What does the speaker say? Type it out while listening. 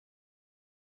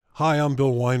Hi, I'm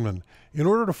Bill Weinman. In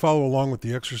order to follow along with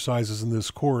the exercises in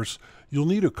this course, you'll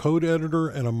need a code editor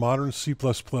and a modern C++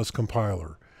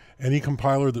 compiler. Any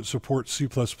compiler that supports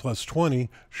C++20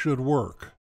 should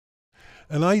work.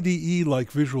 An IDE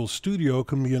like Visual Studio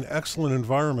can be an excellent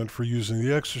environment for using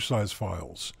the exercise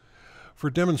files. For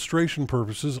demonstration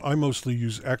purposes, I mostly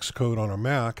use Xcode on a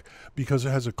Mac because it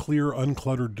has a clear,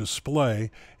 uncluttered display,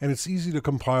 and it's easy to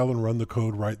compile and run the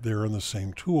code right there in the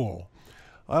same tool.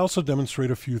 I also demonstrate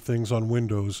a few things on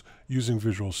Windows using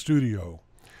Visual Studio.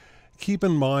 Keep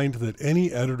in mind that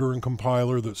any editor and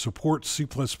compiler that supports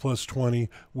C++20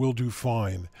 will do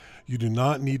fine. You do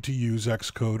not need to use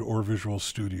Xcode or Visual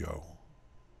Studio.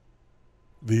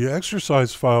 The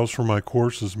exercise files for my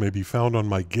courses may be found on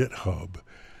my GitHub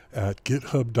at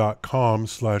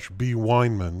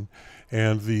github.com/bweinman,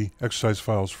 and the exercise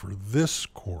files for this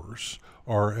course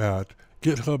are at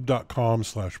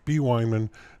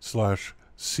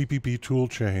github.com/bweinman/CPP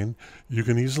Toolchain. You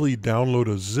can easily download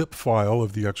a zip file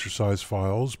of the exercise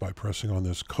files by pressing on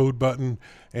this code button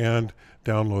and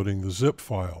downloading the zip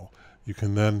file. You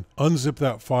can then unzip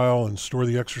that file and store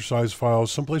the exercise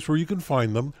files someplace where you can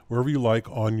find them, wherever you like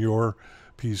on your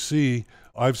PC.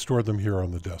 I've stored them here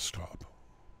on the desktop.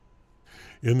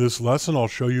 In this lesson, I'll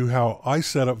show you how I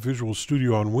set up Visual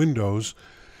Studio on Windows.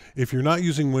 If you're not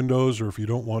using Windows or if you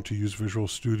don't want to use Visual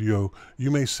Studio,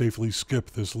 you may safely skip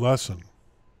this lesson.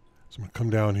 So I'm going to come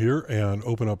down here and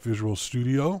open up Visual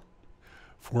Studio.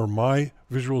 For my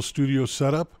Visual Studio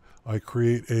setup, I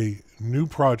create a new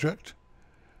project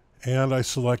and I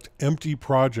select Empty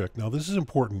Project. Now this is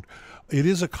important. It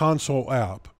is a console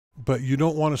app, but you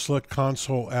don't want to select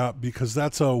console app because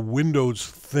that's a Windows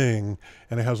thing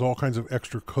and it has all kinds of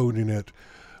extra code in it,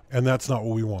 and that's not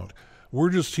what we want. We're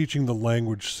just teaching the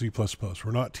language C++.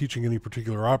 We're not teaching any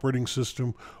particular operating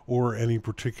system or any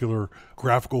particular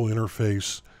graphical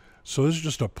interface. So this is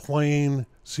just a plain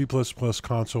C++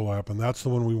 console app, and that's the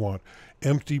one we want,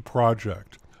 Empty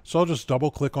Project. So I'll just double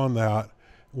click on that.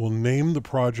 We'll name the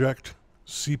project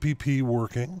CPP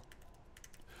Working.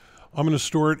 I'm going to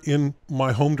store it in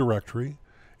my home directory,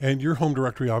 and your home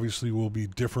directory obviously will be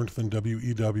different than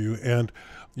WEW, and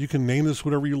you can name this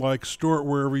whatever you like, store it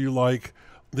wherever you like.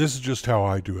 This is just how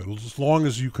I do it, as long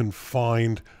as you can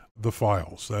find the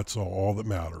files. That's all that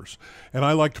matters. And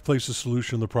I like to place the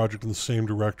solution of the project in the same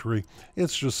directory.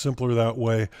 It's just simpler that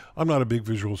way. I'm not a big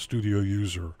Visual Studio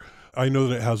user. I know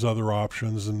that it has other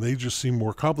options, and they just seem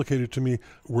more complicated to me.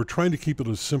 We're trying to keep it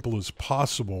as simple as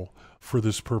possible for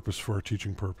this purpose, for our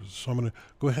teaching purposes. So I'm going to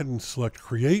go ahead and select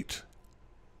Create.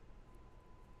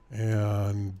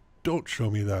 And don't show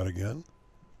me that again.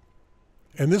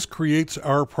 And this creates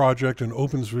our project and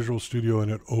opens Visual Studio, and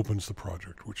it opens the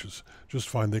project, which is just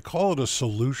fine. They call it a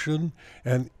solution,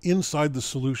 and inside the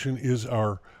solution is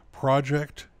our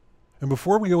project. And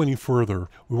before we go any further,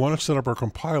 we want to set up our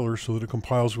compiler so that it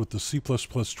compiles with the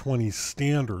C++20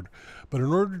 standard. But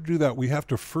in order to do that, we have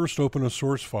to first open a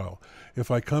source file. If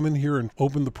I come in here and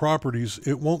open the properties,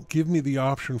 it won't give me the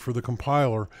option for the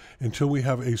compiler until we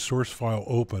have a source file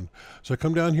open. So I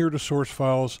come down here to Source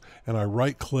Files, and I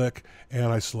right-click, and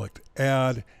I select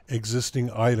Add Existing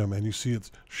Item. And you see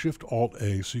it's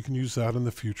Shift-Alt-A, so you can use that in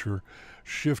the future.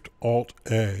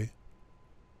 Shift-Alt-A.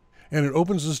 And it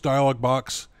opens this dialog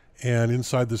box. And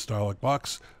inside this dialog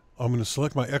box, I'm going to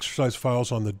select my exercise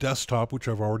files on the desktop, which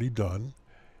I've already done.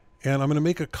 And I'm going to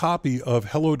make a copy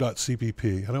of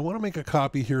hello.cpp. And I want to make a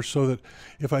copy here so that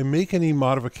if I make any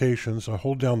modifications, I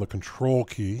hold down the Control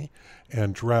key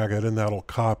and drag it, and that'll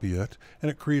copy it. And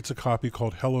it creates a copy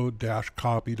called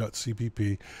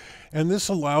hello-copy.cpp. And this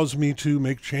allows me to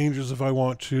make changes if I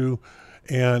want to,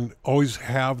 and always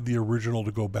have the original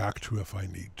to go back to if I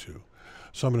need to.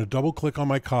 So I'm going to double click on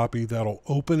my copy. That'll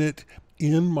open it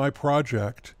in my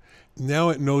project. Now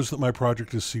it knows that my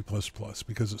project is C++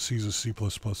 because it sees a C++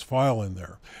 file in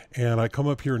there. And I come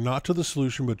up here not to the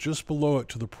solution, but just below it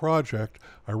to the project.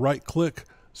 I right click,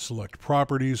 select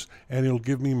properties, and it'll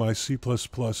give me my C++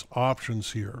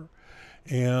 options here.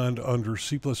 And under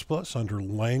C++, under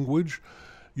language,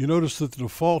 you notice that the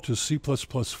default is C++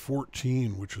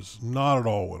 14, which is not at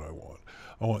all what I want.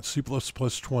 I want C++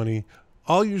 20.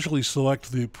 I'll usually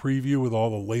select the preview with all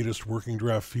the latest working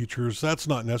draft features. That's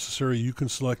not necessary. You can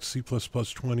select C++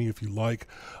 20 if you like.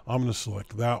 I'm going to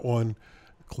select that one,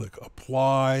 click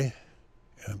Apply,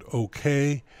 and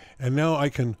OK. And now I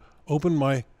can open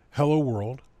my Hello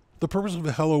World. The purpose of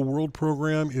the Hello World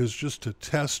program is just to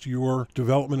test your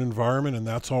development environment, and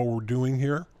that's all we're doing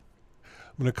here.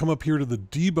 I'm going to come up here to the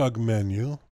Debug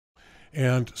menu.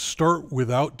 And Start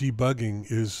Without Debugging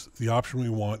is the option we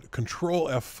want. Control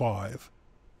F5,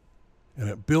 and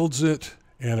it builds it,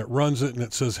 and it runs it and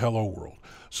it says hello world.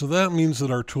 So that means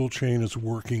that our toolchain is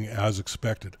working as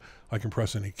expected. I can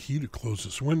press any key to close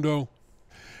this window.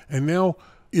 And now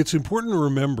it's important to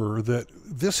remember that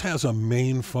this has a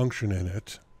main function in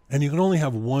it, and you can only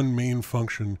have one main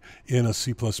function in a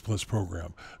C++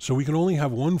 program. So we can only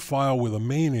have one file with a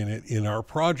main in it in our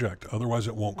project, otherwise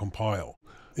it won't compile.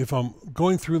 If I'm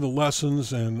going through the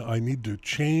lessons and I need to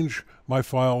change my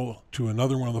file to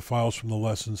another one of the files from the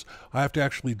lessons, I have to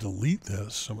actually delete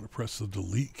this. So I'm going to press the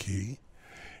delete key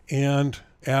and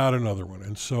add another one.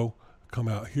 And so come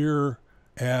out here,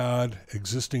 add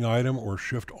existing item, or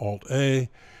Shift-Alt-A,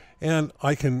 and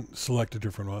I can select a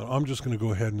different one. I'm just going to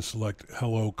go ahead and select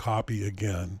hello copy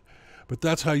again, but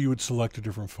that's how you would select a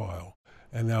different file.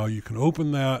 And now you can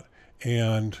open that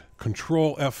and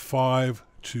Control F5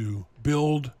 to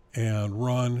build and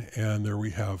run, and there we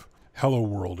have hello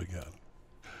world again.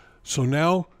 So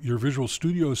now your Visual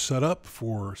Studio is set up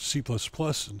for C++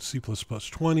 and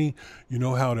C++20. You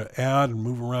know how to add and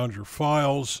move around your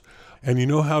files, and you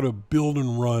know how to build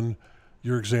and run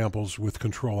your examples with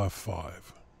Control F5.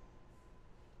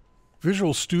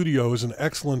 Visual Studio is an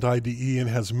excellent IDE and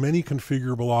has many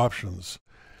configurable options.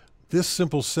 This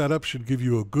simple setup should give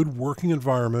you a good working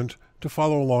environment to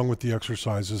follow along with the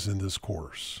exercises in this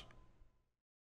course.